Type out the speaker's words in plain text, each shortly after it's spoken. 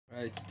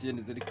Right,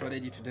 James the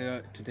recorded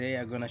today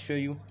I'm gonna show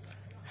you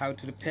how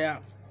to repair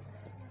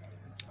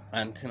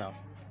antenna,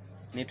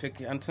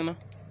 network antenna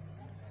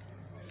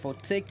for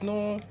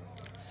Techno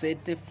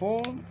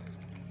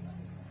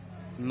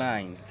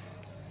 749.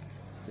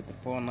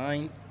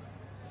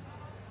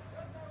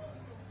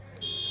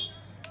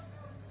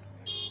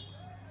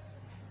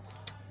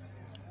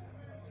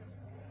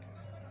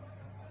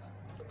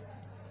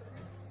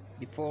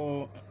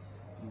 Before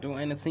do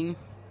anything,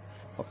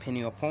 open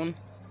your phone,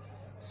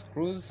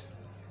 screws,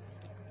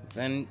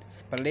 then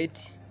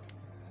separate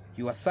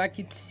your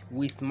circuit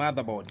with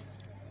motherboard.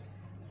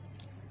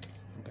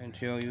 I'm going to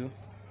show you.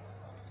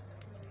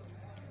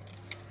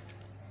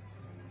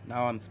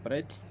 Now I'm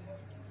separate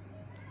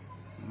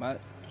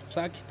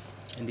circuit,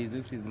 and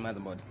this is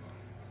motherboard.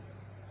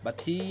 But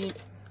here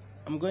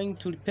I'm going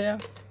to repair.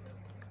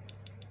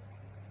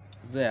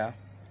 There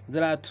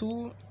are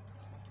two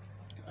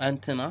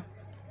antenna,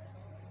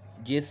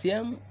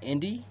 GSM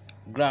and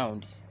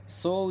ground.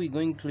 So we're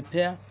going to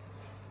repair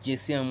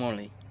GSM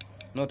only,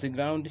 not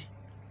ground,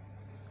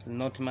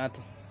 not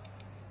matter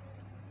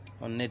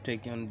on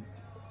network on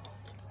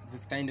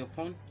this kind of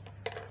phone.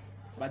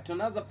 But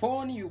on other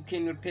phone you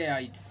can repair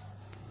it.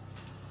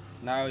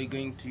 Now we're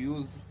going to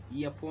use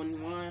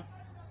earphone wire.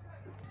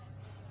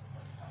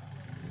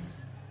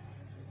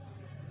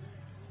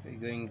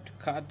 We're going to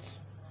cut.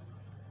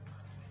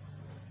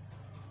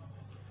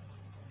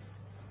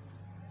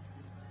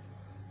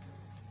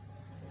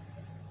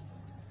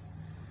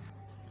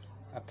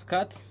 After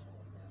cut,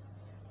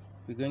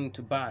 we're going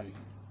to burn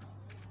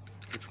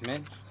this mesh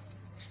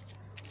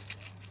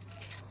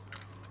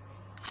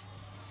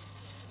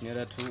in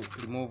order to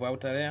remove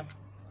outer layer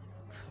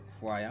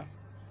of wire.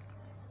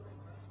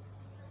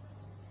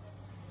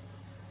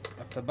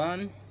 After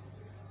burn,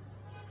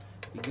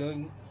 we're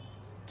going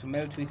to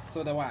melt with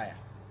solder wire.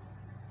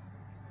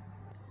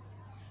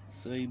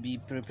 So you be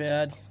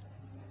prepared.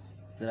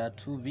 There are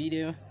two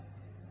videos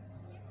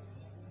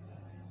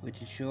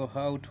which show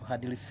how to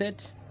hard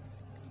reset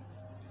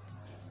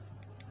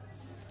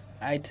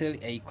ITEL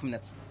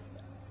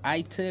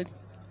ITEL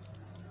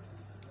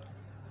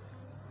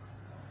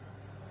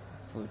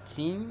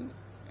 14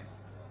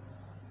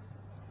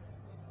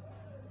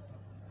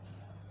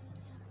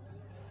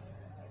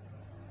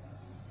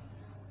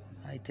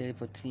 ITEL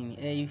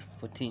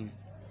 14A14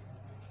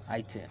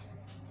 ITEL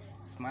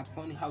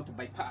smartphone, how to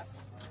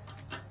bypass.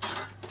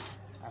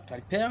 After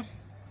repair,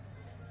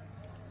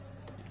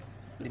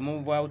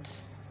 remove out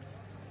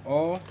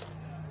or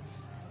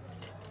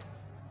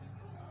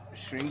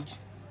shrink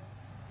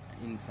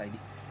inside.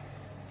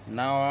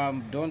 Now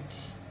don't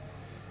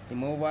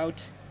remove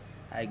out.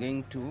 I'm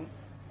going to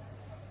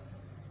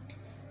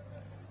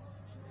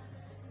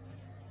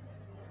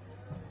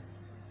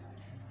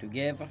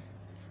together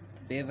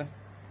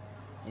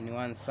in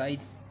one side,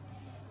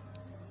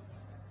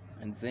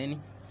 and then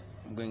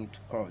I'm going to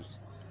close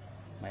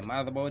my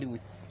motherboard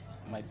with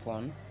my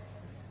phone.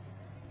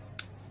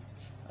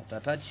 After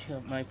attach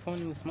my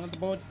phone with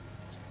motherboard,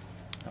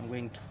 I'm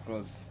going to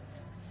close.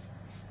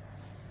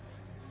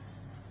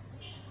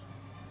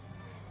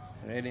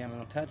 Ready? I'm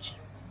gonna touch.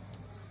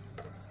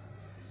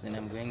 Then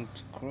I'm going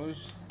to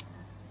close.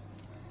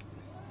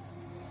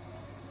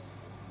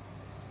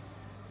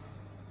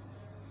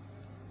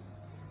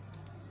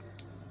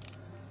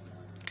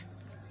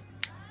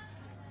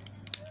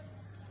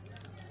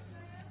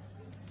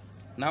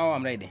 Now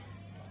I'm ready.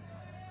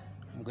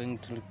 I'm going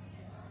to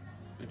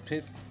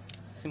replace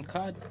SIM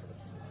card.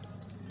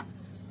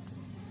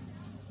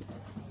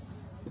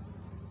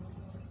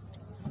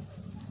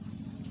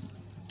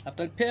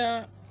 After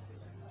repair,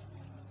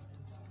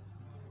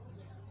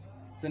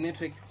 the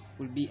network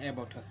will be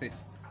able to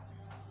access,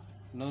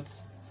 not